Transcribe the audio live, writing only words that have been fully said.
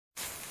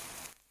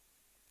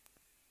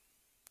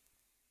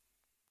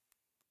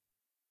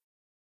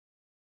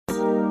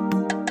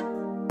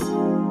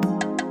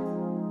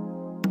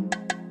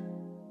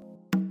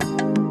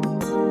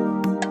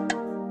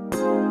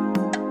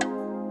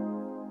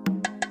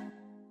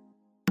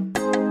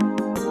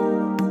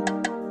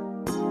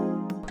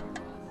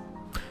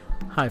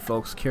Hi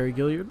folks, Kerry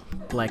Gilliard,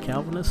 Black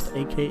Calvinist,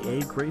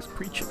 aka Grace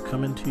Preacher,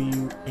 coming to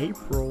you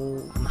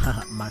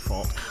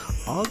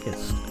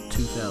August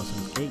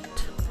 2008.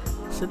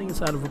 Sitting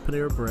inside of a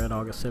Panera Bread,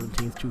 August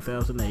 17th,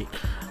 2008.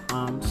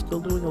 Still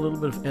doing a little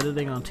bit of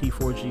editing on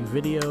T4G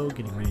video,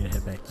 getting ready to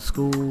head back to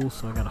school,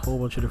 so I got a whole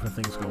bunch of different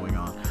things going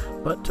on.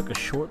 But took a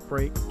short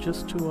break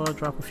just to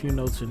drop a few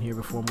notes in here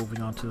before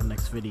moving on to the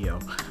next video.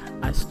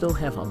 I still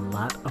have a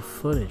lot of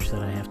footage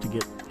that I have to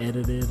get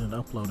edited and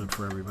uploaded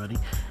for everybody,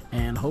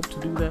 and hope to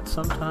do that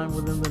sometime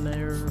within the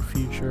near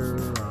future.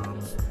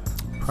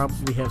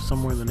 Probably have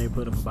somewhere in the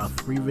neighborhood of about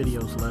 3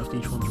 videos left.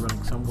 Each one's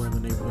running somewhere in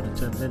the neighborhood of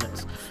 10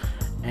 minutes.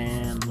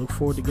 And look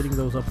forward to getting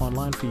those up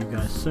online for you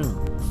guys soon.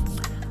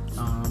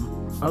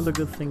 Other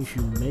good things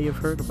you may have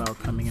heard about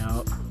coming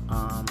out,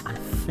 I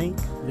think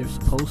they're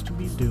supposed to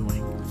be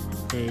doing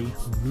a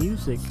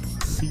music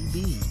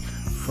CD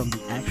from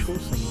the actual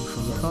singing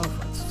from the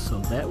conference, so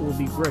that will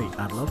be great.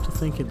 I'd love to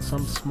think in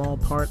some small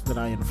part that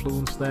I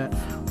influenced that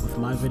with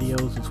my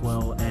videos, as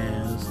well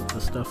as the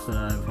stuff that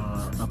I've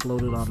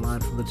uploaded online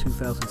from the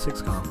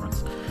 2006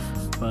 conference.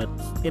 But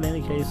in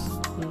any case,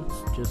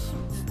 just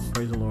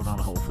praise the Lord on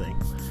the whole thing.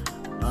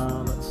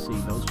 Let's see,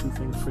 those 2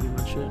 things pretty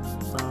much it.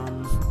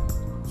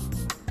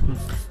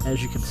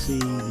 As you can see,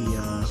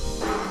 the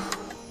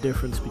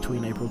difference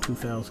between April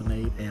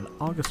 2008 and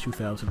August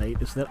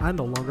 2008 is that I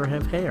no longer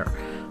have hair.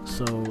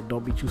 So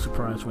don't be too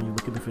surprised when you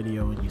look at the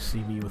video and you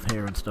see me with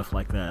hair and stuff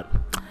like that.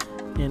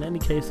 In any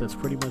case, that's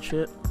pretty much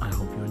it. I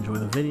hope you enjoy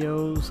the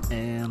videos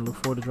and look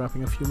forward to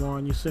dropping a few more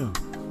on you soon.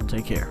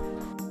 Take care.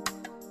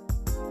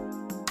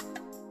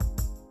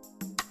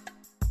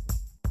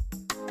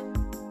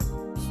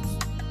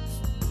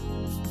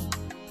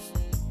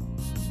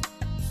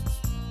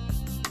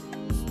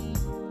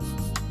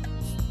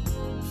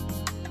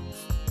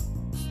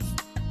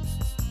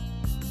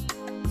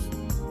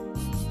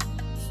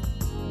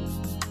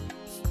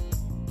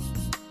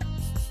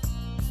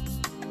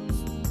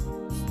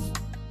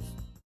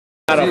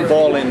 Not a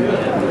fall in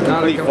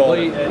complete fall.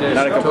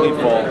 Not a complete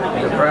fall.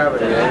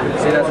 Depravity.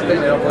 See, that's the thing,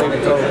 they don't believe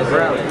in total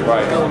depravity.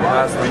 Right.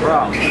 That's the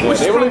problem.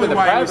 Which is probably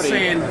why you're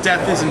saying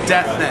death isn't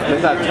death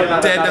then.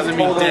 Dead doesn't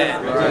mean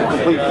dead.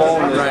 Complete fall.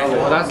 Right.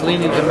 Well, that's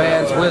leaning to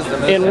man's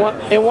wisdom.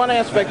 In one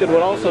aspect, it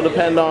would also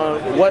depend on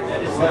what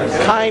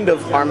kind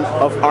of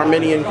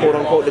Arminian, quote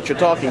unquote, that you're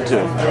talking to.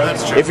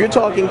 That's true. If you're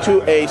talking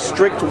to a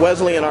strict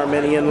Wesleyan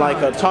Arminian like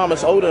a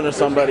Thomas Oden or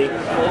somebody,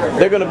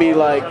 they're going to be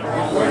like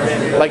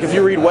if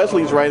you read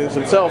Wesley's writings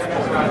himself,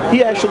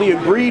 he actually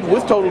agreed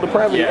with total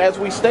depravity, as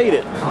we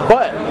stated.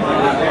 But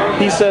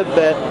he said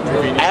that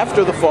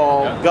after the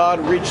fall, God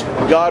reached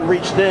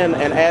in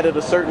and added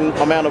a certain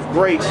amount of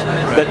grace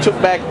that took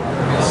back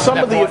some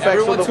of the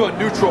effects of to a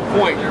neutral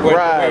point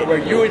where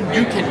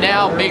you can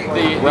now make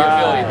the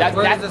ability.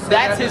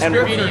 That's his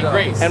prevenient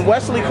grace. And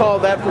Wesley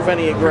called that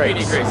prevenient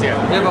grace.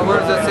 Yeah, but where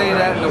does it say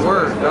that in the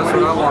Word? That's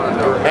what I want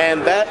to know.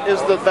 And that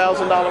is the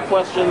 $1,000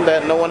 question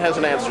that no one has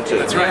an answer to.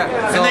 That's right.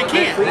 Yeah. So and they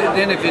can't.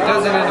 Then if it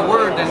doesn't in the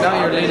Word, then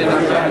now you're leading to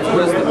man's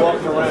wisdom.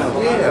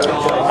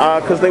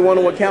 Because they want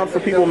to account for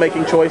people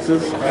making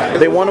choices.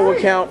 They want to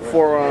account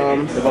for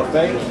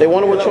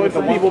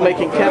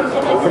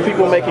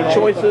people making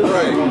choices.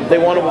 They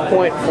want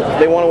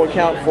to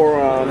account for.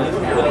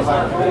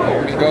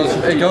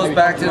 It goes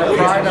back to the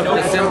pride of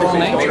the sinful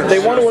nature. They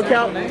want to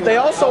account. They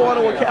also want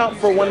to account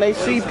for when they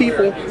see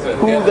people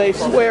who they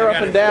swear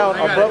up and down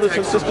are brothers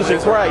and sisters in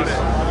Christ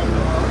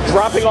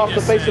dropping off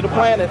the face of the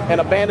planet and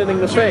abandoning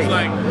the faith.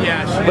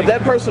 But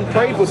that person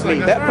prayed with me.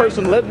 That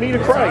person led me to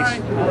Christ.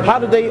 How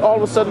did they all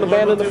of a sudden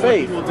abandon the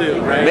faith?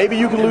 Maybe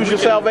you can lose your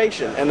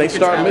salvation, and they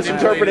start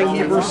misinterpreting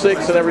Hebrews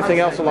 6 and everything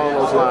else along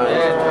those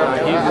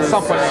lines.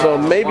 So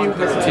maybe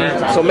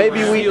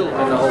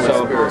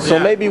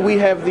we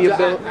have the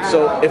ability.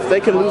 So if they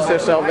can lose their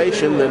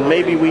salvation, then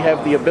maybe we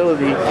have the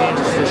ability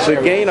to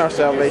gain our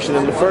salvation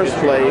in the first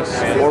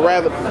place, or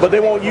rather, but they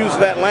won't use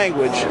that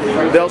language.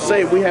 They'll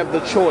say we have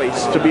the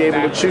choice to be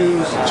able to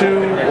choose to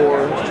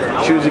or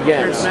choose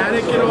against.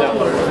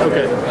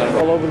 Okay.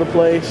 All over the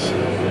place.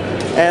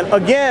 And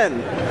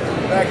again,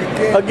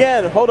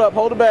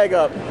 hold the bag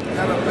up.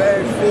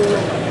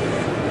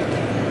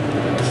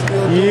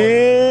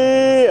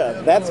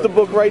 Yeah, that's the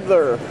book right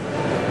there.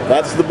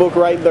 That's the book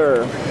right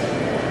there.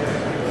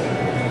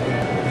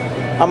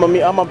 I'm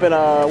up in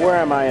where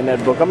am I in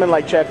that book? I'm in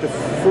like chapter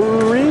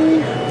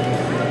 3.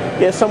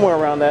 Yeah, somewhere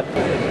around that.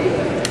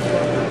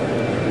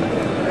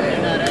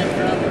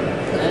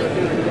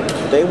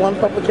 Day One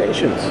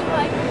Publications.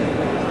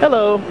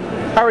 Hello.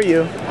 How are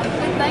you? Good,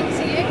 thanks.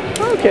 To you?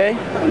 Okay,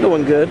 I'm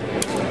doing good.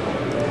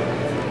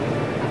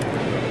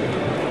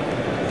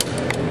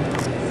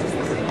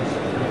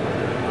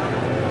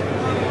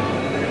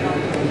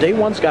 Day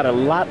One's got a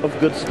lot of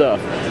good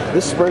stuff.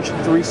 This Spurgeon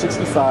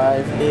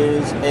 365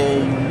 is a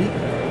unique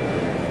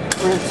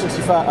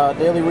 365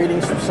 daily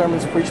readings from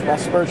sermons preached by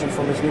Spurgeon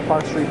from his New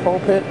Park Street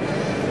pulpit.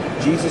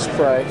 Jesus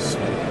Christ,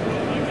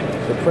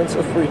 the Prince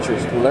of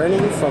Preachers,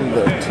 learning from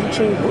the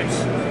teaching,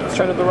 let's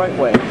turn it the right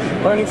way.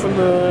 Learning from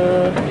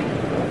the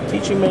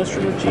teaching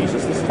ministry of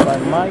Jesus. This is by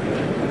Mike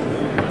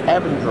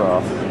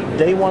Abendroth,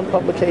 Day One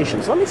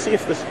Publications. Let me see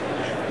if this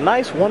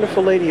nice,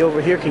 wonderful lady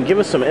over here can give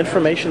us some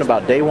information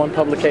about Day One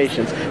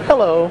Publications.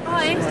 Hello.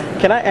 Hi.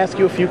 Can I ask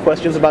you a few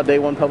questions about Day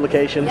One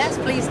Publications? Yes,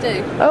 please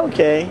do.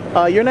 Okay.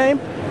 Your name?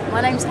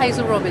 My name's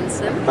Hazel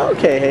Robinson.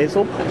 Okay,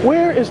 Hazel.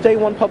 Where is Day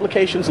One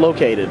Publications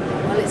located?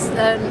 Well, it's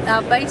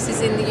our base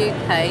is in the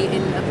UK,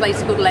 in a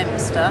place called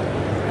Leominster.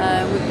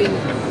 We've been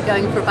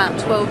going for about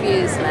 12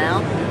 years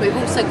now. We've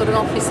also got an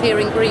office here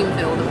in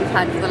Greenville that we've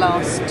had for the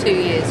last 2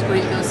 years,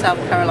 Greenville, South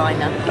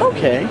Carolina.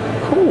 Okay,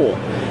 cool.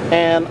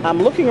 And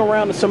I'm looking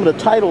around at some of the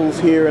titles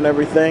here and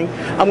everything.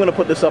 I'm going to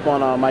put this up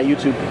on my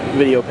YouTube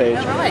video page.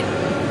 All right.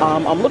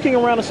 I'm looking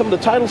around at some of the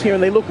titles here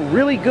and they look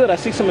really good. I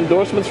see some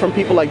endorsements from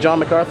people like John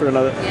MacArthur and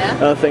other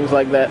things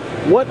like that.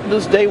 What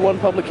does Day One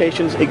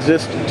Publications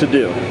exist to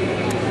do?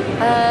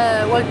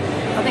 Well,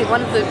 I think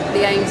one of the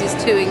aims is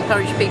to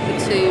encourage people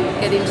to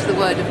get into the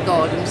Word of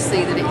God and to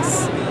see that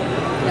it's,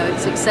 you know,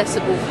 it's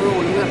accessible for all.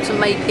 And we want to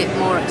make it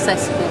more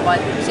accessible by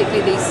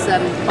particularly these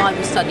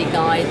Bible study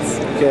guides.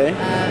 Okay.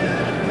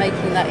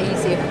 Making that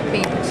easier for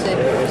people to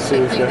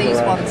include these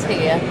ones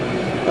here.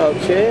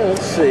 Okay,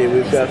 let's see.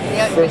 We've got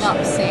the Opening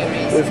Up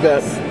series. We've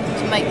got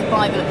to make the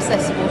Bible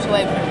accessible to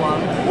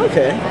everyone.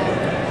 Okay.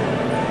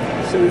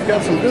 So we've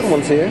got some good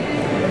ones here,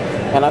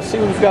 and I see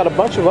we've got a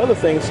bunch of other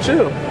things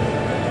too.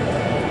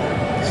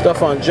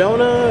 Stuff on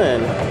Jonah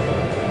and.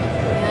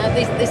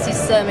 This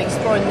is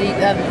exploring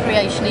the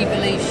creation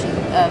evolution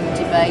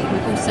debate.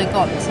 We've also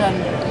got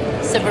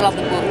several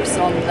other books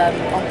on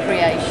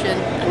creation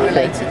and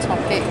related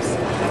topics.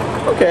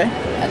 Okay.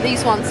 And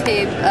these ones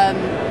here.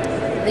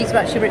 These are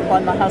actually written by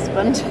my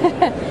husband.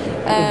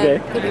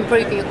 Called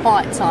Improving Your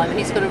Quiet Time, and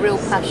he's got a real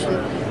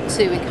passion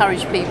to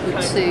encourage people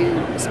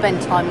to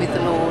spend time with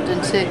the Lord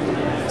and to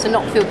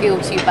not feel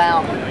guilty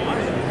about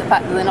the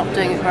fact that they're not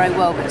doing it very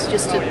well. But it's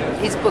just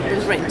his book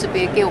was written to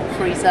be a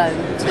guilt-free zone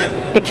to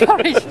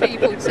encourage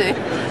people to.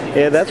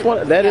 Yeah, that's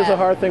one. That is a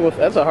hard thing with.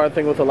 That's a hard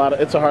thing with a lot of.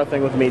 It's a hard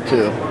thing with me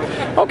too.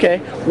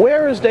 Okay,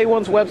 where is Day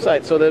One's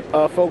website so that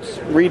folks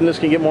reading this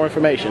can get more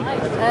information?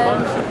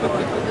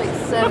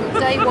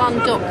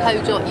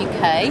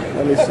 Day1.co.uk.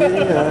 Let me see.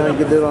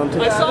 Get it on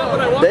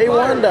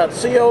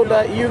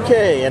Day1.co.uk,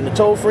 and the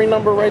toll-free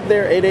number right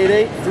there,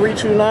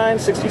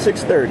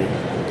 888-329-6630.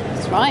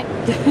 That's right.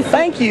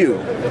 Thank you.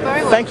 You're very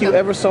welcome. Thank you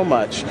ever so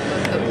much.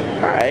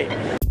 All right.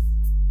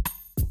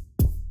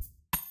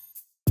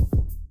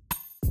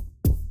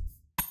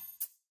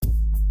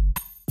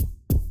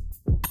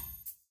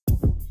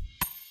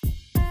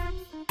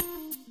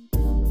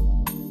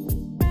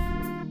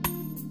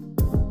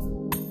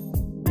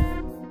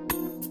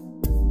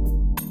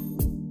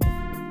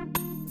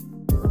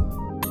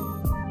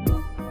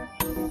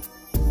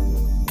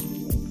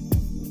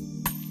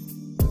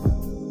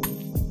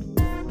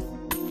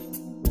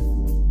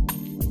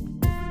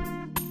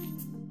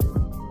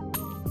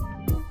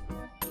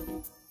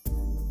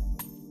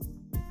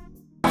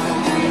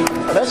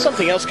 That's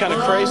something else kind of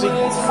crazy.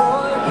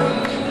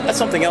 That's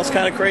something else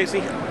kind of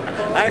crazy.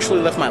 I actually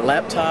left my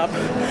laptop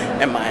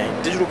and my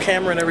digital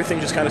camera and everything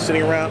just kind of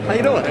sitting around. How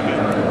you doing?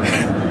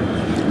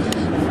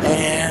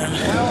 And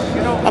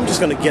I'm just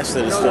going to guess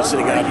that it's still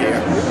sitting out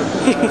here.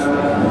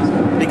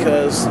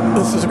 Because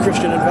this is a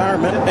Christian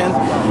environment, and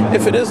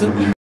if it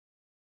isn't,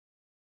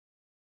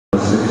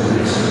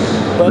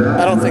 but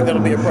I don't think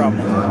that'll be a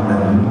problem.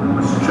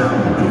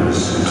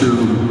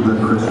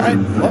 Alright,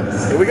 well,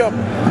 here we go.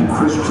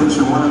 Christians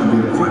who want to be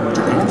equipped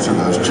to answer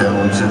those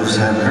challenges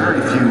have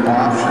very few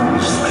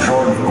options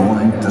short of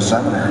going to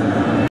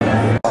seminary.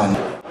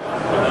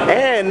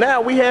 And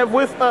now we have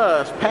with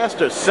us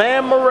Pastor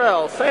Sam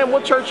Morrell. Sam,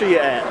 what church are you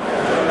at?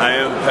 I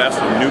am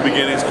pastor of New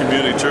Beginnings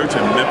Community Church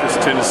in Memphis,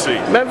 Tennessee.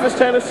 Memphis,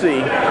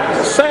 Tennessee.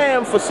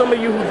 Sam, for some of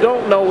you who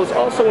don't know, was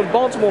also in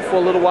Baltimore for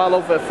a little while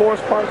over at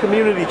Forest Park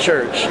Community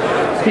Church,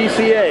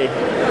 PCA.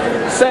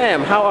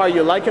 Sam, how are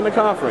you liking the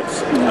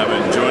conference? I'm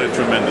enjoying it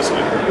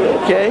tremendously.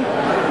 Okay.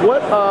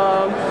 What,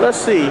 let's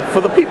see,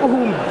 for the people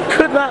who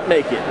could not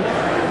make it,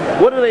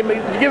 what do they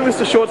make? Give us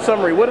a short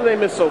summary. What do they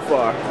miss so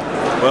far?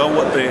 Well,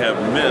 what they have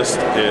missed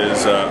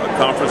is a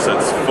conference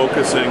that's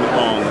focusing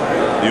on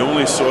the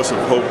only source of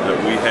hope that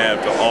we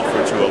have to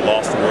offer to a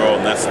lost world,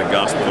 and that's the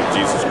gospel of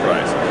Jesus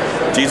Christ.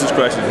 Jesus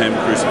Christ and Him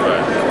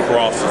crucified. The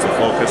cross is the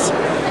focus,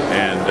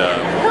 and the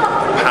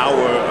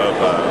power of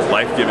a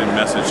life-giving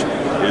message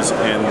is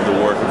in the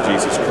work of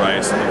Jesus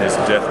Christ and His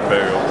death,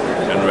 burial,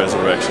 and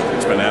resurrection.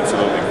 It's been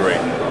absolutely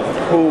great.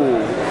 Cool,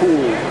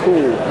 cool,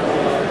 cool.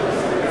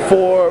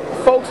 For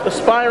folks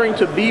aspiring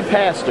to be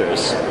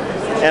pastors,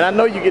 and I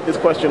know you get this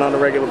question on a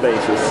regular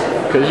basis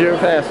because you're a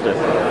pastor.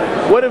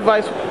 What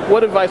advice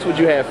would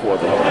you have for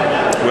them?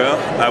 Well,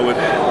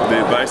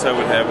 the advice I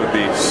would have would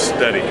be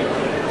study.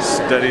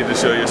 Study to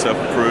show yourself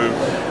approved.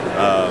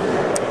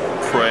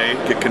 Pray,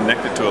 get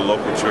connected to a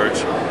local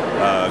church.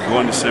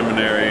 Going to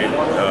seminary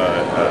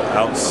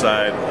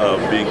outside of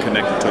being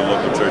connected to a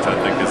local church, I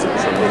think, is a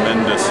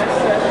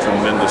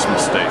tremendous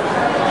mistake.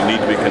 You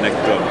need to be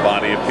connected to a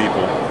body of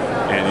people,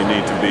 and you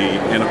need to be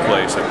in a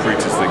place that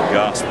preaches the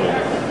gospel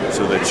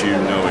so that you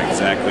know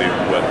exactly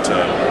what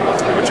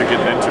you're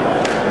getting into.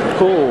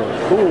 Cool,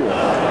 cool.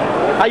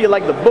 How you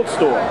like the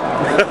bookstore?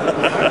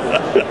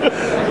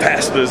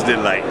 Pastor's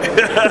delight.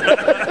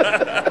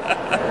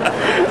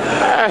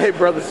 All right,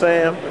 Brother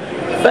Sam.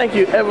 Thank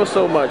you ever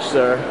so much,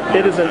 sir.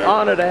 It is an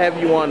honor to have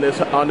you on this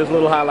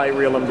little highlight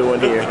reel I'm doing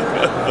here.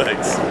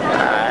 Thanks. All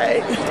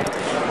right.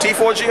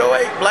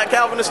 T4G08, Black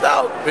Calvinist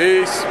out.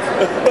 Peace.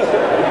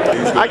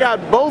 I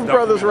got both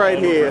brothers right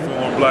here.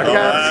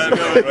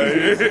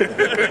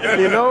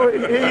 You know,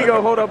 here you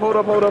go. Hold up. Wait,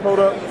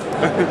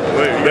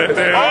 There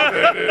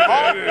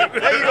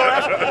you go.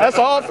 That's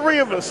all three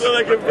of us.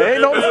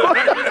 Ain't no more.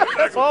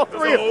 That's all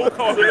three of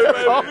us.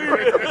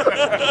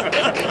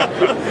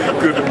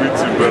 Good to meet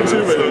you, brother.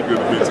 So good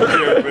to meet you.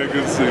 Yeah, man, good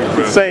to see you,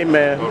 brother. Same,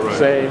 man. Right.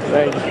 Same.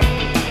 Thank you.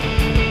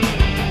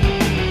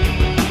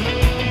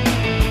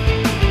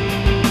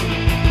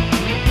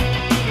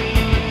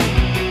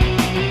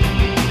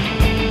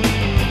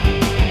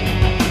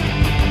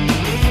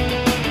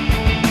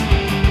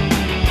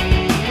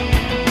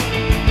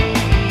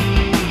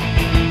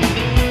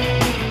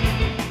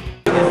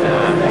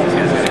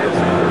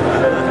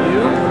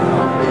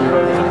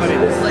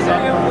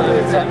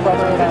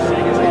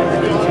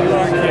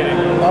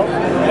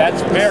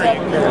 That's very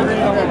encouraging.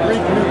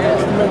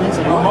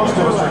 Most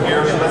of us are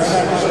here, so let's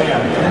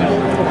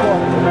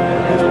stand.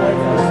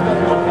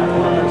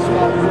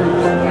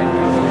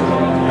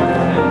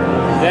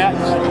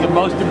 That's the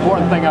most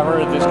important thing I've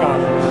heard at this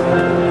conference.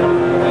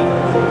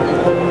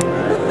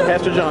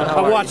 Pastor John, how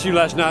I are you? watched you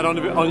last night on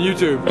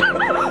YouTube.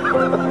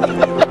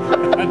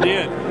 I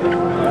did.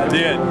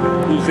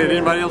 You said,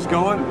 anybody else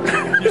going?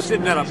 You're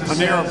sitting at a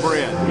Panera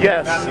Bread.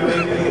 Yes.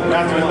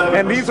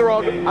 And these are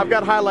all, I've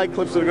got highlight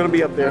clips that are going to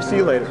be up there. See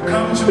you later.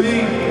 Come to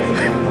me,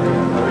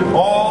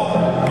 all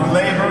who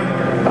labor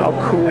How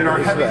cool and are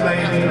is heavy that?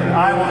 laden,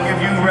 I will give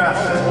you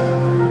rest.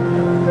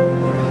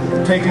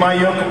 Take my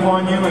yoke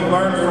upon you and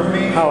learn from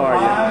me. How are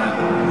you?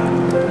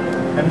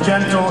 I am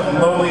gentle and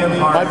lowly in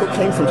heart. Michael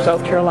came from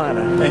South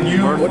Carolina. And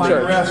you will What find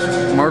church?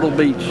 rest. Myrtle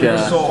Beach, Your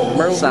soul.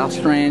 South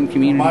Strand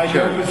Community My yoke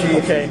Church. is easy.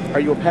 Okay, are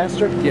you a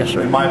pastor? Yes,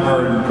 sir. My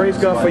burden. Praise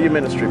God for your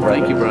ministry, brother.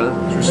 Thank you, brother.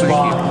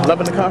 Respond.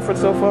 Loving the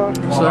conference so far?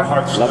 Sir?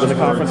 Loving the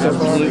conference so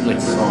far? Absolutely.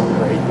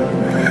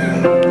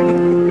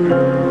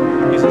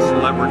 He's a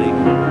celebrity.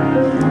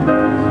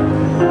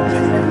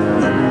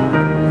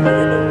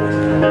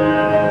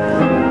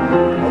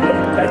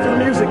 Back to the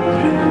music.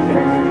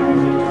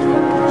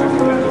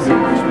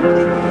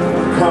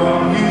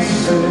 Come, ye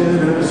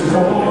sinners,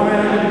 for